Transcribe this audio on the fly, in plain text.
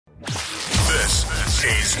This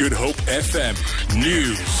is Good Hope FM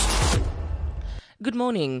News. Good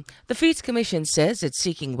morning. The Feeds Commission says it's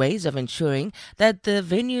seeking ways of ensuring that the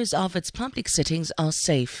venues of its public sittings are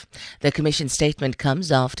safe. The Commission statement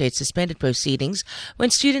comes after it suspended proceedings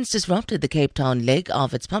when students disrupted the Cape Town leg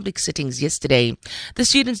of its public sittings yesterday. The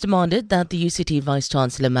students demanded that the UCT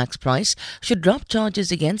Vice-Chancellor Max Price should drop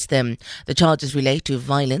charges against them. The charges relate to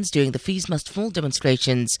violence during the Fees Must Fall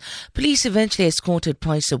demonstrations. Police eventually escorted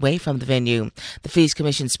Price away from the venue. The Fees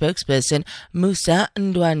Commission spokesperson Musa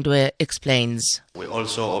Ndwandwe explains. We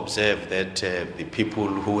also observe that the people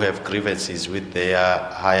who have grievances with their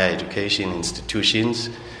higher education institutions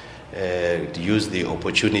use the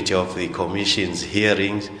opportunity of the Commission's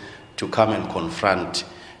hearings to come and confront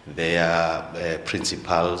their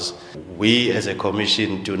principals. We as a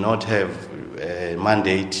Commission do not have a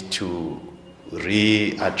mandate to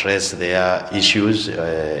readdress their issues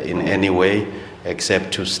in any way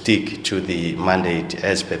except to stick to the mandate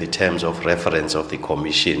as per the terms of reference of the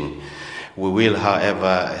Commission. We will,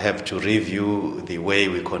 however, have to review the way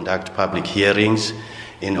we conduct public hearings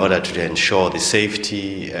in order to ensure the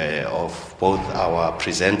safety of both our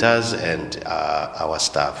presenters and our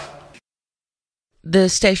staff. The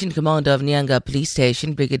station commander of Nyanga Police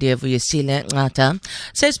Station, Brigadier Vuyisile Ngata,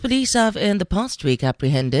 says police have in the past week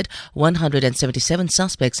apprehended 177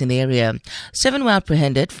 suspects in the area. 7 were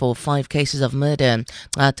apprehended for 5 cases of murder.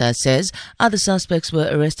 Ngata says other suspects were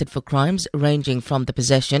arrested for crimes ranging from the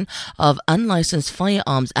possession of unlicensed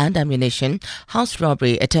firearms and ammunition, house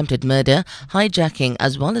robbery, attempted murder, hijacking,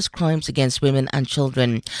 as well as crimes against women and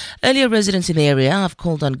children. Earlier residents in the area have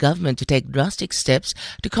called on government to take drastic steps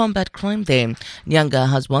to combat crime there. Nyanga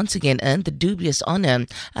has once again earned the dubious honour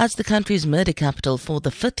as the country's murder capital for the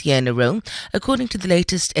 5th year in a row, according to the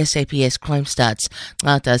latest SAPS crime stats.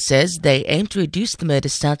 Ngata says they aim to reduce the murder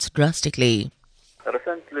stats drastically.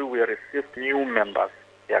 Recently, we received new members.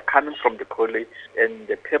 They are coming from the college, and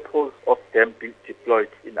the purpose of them being deployed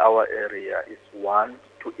in our area is, one,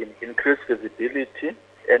 to increase visibility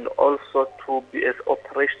and also to be as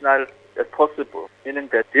operational as possible, meaning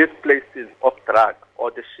that these places of drug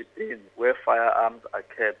or the shipping where firearms are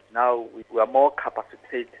kept, now we are more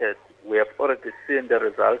capacitated. We have already seen the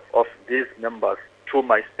results of these numbers to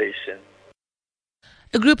my station.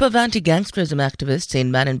 A group of anti-gangsterism activists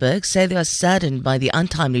in Manenberg say they are saddened by the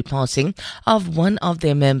untimely passing of one of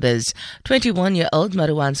their members. 21-year-old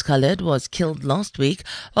Marwan Khaled was killed last week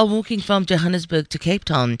while walking from Johannesburg to Cape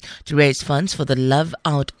Town to raise funds for the Love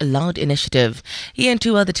Out Loud initiative. He and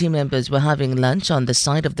 2 other team members were having lunch on the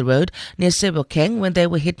side of the road near Sebokeng when they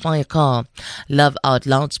were hit by a car. Love Out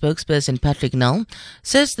Loud spokesperson Patrick Null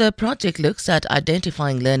says the project looks at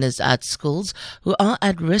identifying learners at schools who are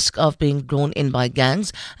at risk of being drawn in by gangs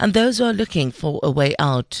and those who are looking for a way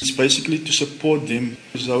out. It's basically to support them.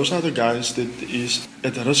 Those are the guys that is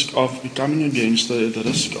at risk of becoming a gangster, at the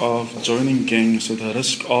risk of joining gangs, at the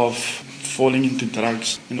risk of falling into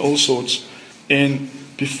drugs and all sorts. And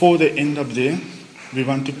before they end up there, we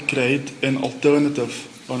want to create an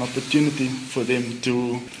alternative, an opportunity for them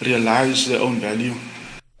to realize their own value.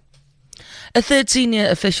 A third senior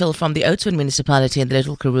official from the Oudtshoorn municipality in the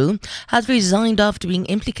Little Karoo has resigned after being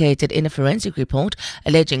implicated in a forensic report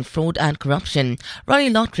alleging fraud and corruption. Ronnie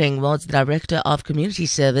Lottering was the director of community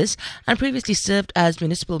service and previously served as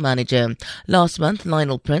municipal manager. Last month,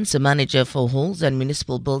 Lionel Prince, a manager for halls and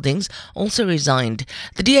municipal buildings, also resigned.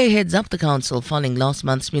 The DA heads up the council following last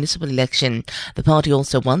month's municipal election. The party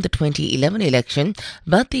also won the 2011 election,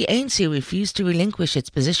 but the ANC refused to relinquish its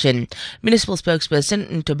position. Municipal spokesperson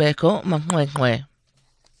Ntobeko Mahmoe.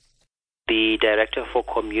 The Director for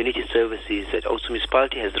Community Services at Oudtshoorn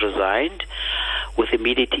Municipality has resigned with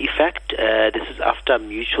immediate effect. This is after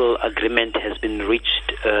mutual agreement has been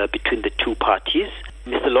reached between the 2 parties.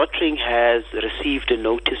 Mr. Lottering has received a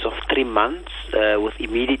notice of 3 months with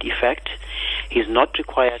immediate effect. He is not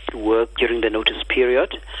required to work during the notice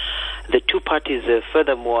period. The 2 parties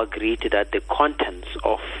furthermore agreed that the contents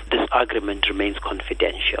of this agreement remains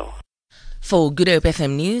confidential. For Good Hope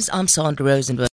FM News, I'm Sandra Rosenberg.